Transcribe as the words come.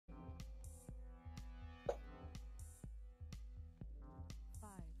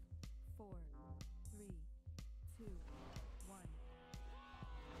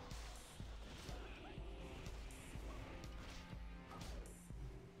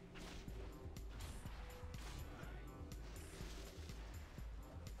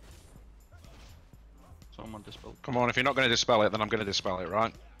someone dispel. Come on, if you're not going to dispel it, then I'm going to dispel it,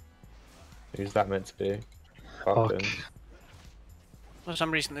 right? Who's that meant to be? Fuck. For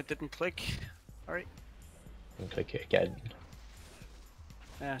some reason it didn't click. Sorry. And click it again.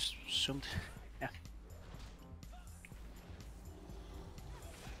 Yeah, assumed. Yeah.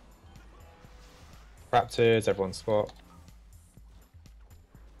 Raptors, everyone spot.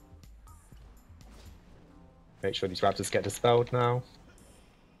 Make sure these raptors get dispelled now.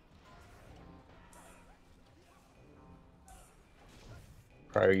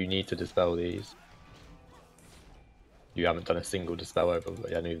 Pro, you need to dispel these. You haven't done a single dispel over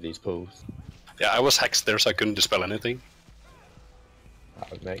any of these pools. Yeah, I was hexed there, so I couldn't dispel anything.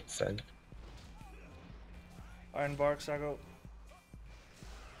 That would make sense. Iron Bark, Sago.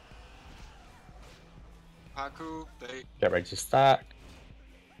 Haku, they. Get ready to stack.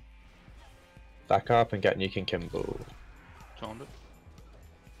 Stack up and get Nuke and Kimball. Sounded.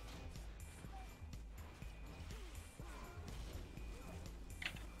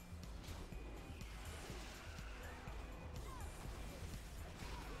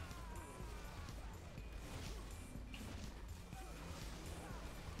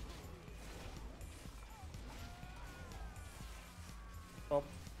 Top.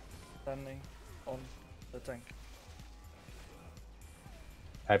 Standing on the tank.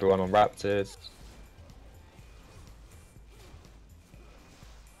 Everyone on Raptors.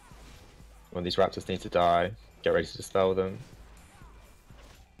 When these Raptors need to die, get ready to dispel them.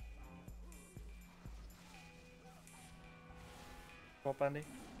 Top Andy.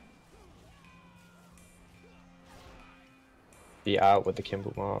 Be out with the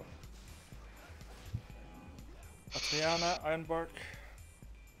Kimball mark. Adriana, Iron Bark.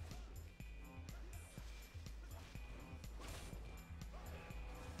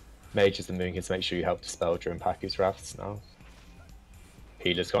 Mages and Moonkids, make sure you help dispel during Paku's Wraths now.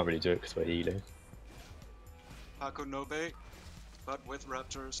 Healers can't really do it because we're healing. Haku no bait, but with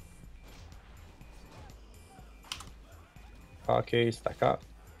raptors. Paku, stack up.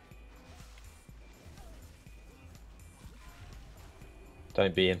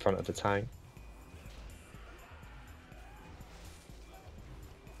 Don't be in front of the tank.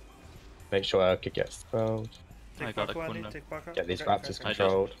 Make sure Urka gets dispelled. I Take got a Paco Andy, Kunda. take Paco. Get these Okay, Raptors okay.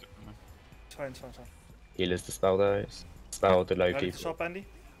 controlled. It's fine, it's fine, it's fine. Healers dispel those. Dispel the low Ready to people. swap Andy?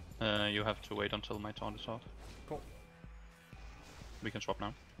 You have to wait until my taunt is off. Cool. We can swap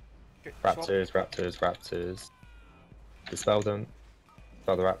now. Okay, swap. Raptors, Raptors, Raptors. Dispel them.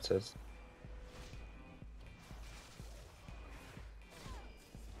 Dispel the Raptors.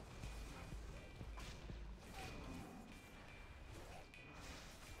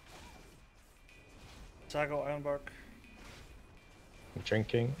 Sago, Iron Bark. I'm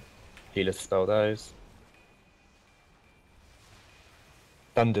drinking. Healers dispel those.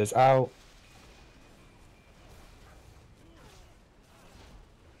 Thunder's out.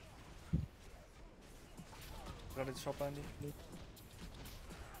 Ready to swap Andy?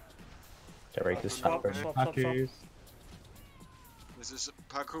 Get ready to Swap, swap. swap, swap, swap. This is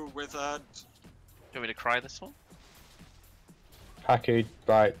Paku with that. Do you want me to cry this one? Paku,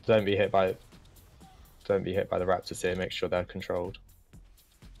 right, don't be hit by the Raptors here, make sure they're controlled.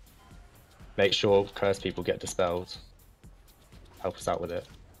 Make sure cursed people get dispelled. Help us out with it.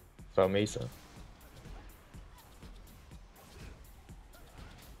 For Misa.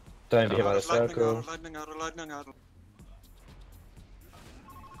 Don't be hit by the circle. Lightning out, lightning out.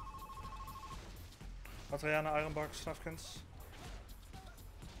 Adriana, Iron Bark, Snufkins.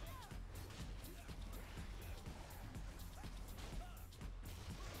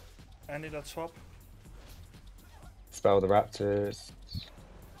 Andy, let's swap. Dispel the Raptors.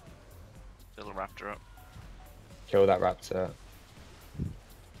 Fill a raptor up. Kill that Raptor.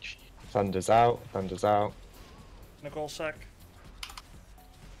 Thunder's out. Thunder's out. Nicole sack.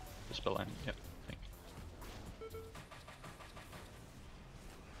 Dispel any. Yep. Thank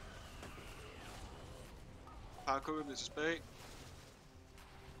Paku, this is bait.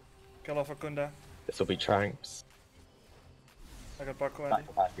 Kill off Akunda. This will be Tranks. I got Paco Stack Andy.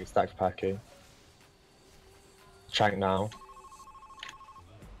 for Paku. Stack for Paku. Trank now.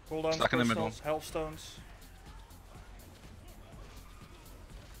 Cooldowns, Stuck in the middle. crystals, health stones.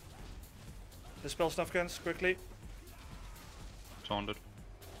 Dispel Snufkins, quickly. Taunted.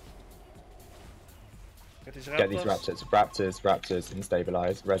 Get these Get these Raptors. Raptors, Raptors, and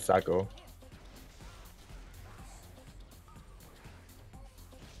stabilize. Red Zagor.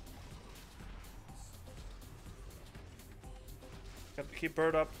 Keep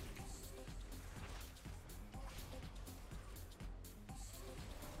bird up.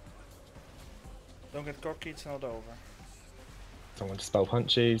 Don't get cocky, it's not over. Someone dispel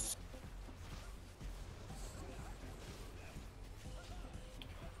punches.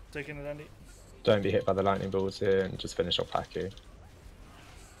 Taking it, Andy. Don't be hit by the lightning bolts here and just finish off Haku. I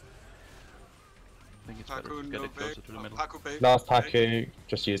think it's better Haku to no get it bait. closer to the middle. Haku bait. Last Haku,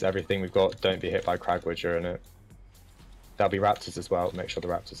 just use everything we've got. Don't be hit by Cragwood during it. There'll be raptors as well. Make sure the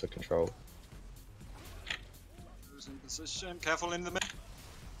raptors are controlled. Losing position. Careful in the middle.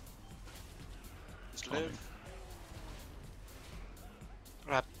 Just live.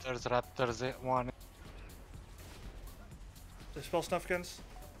 Raptors, one. Dispel Snuffkins.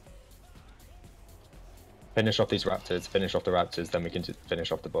 Finish off these raptors. Finish off the raptors. Then we can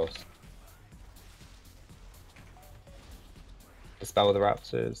finish off the boss. Dispel the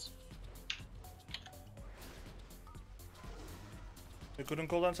raptors. You couldn't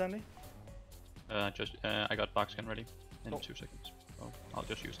cooldown, Sandy? I got box scan ready in Oh. 2 seconds. So I'll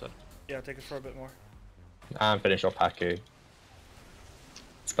just use that. Yeah, take it for a bit more. And finish off Haku.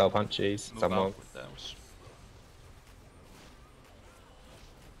 Spell punches. Move Someone. out with those.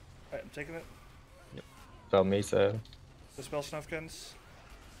 Alright, I'm taking it. Spell Miso. Dispel Snuffkins.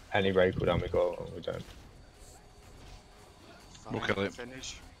 Any raid cooldown we got, or we don't. We'll Fine, kill it.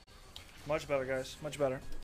 Finish. Much better, guys. Much better.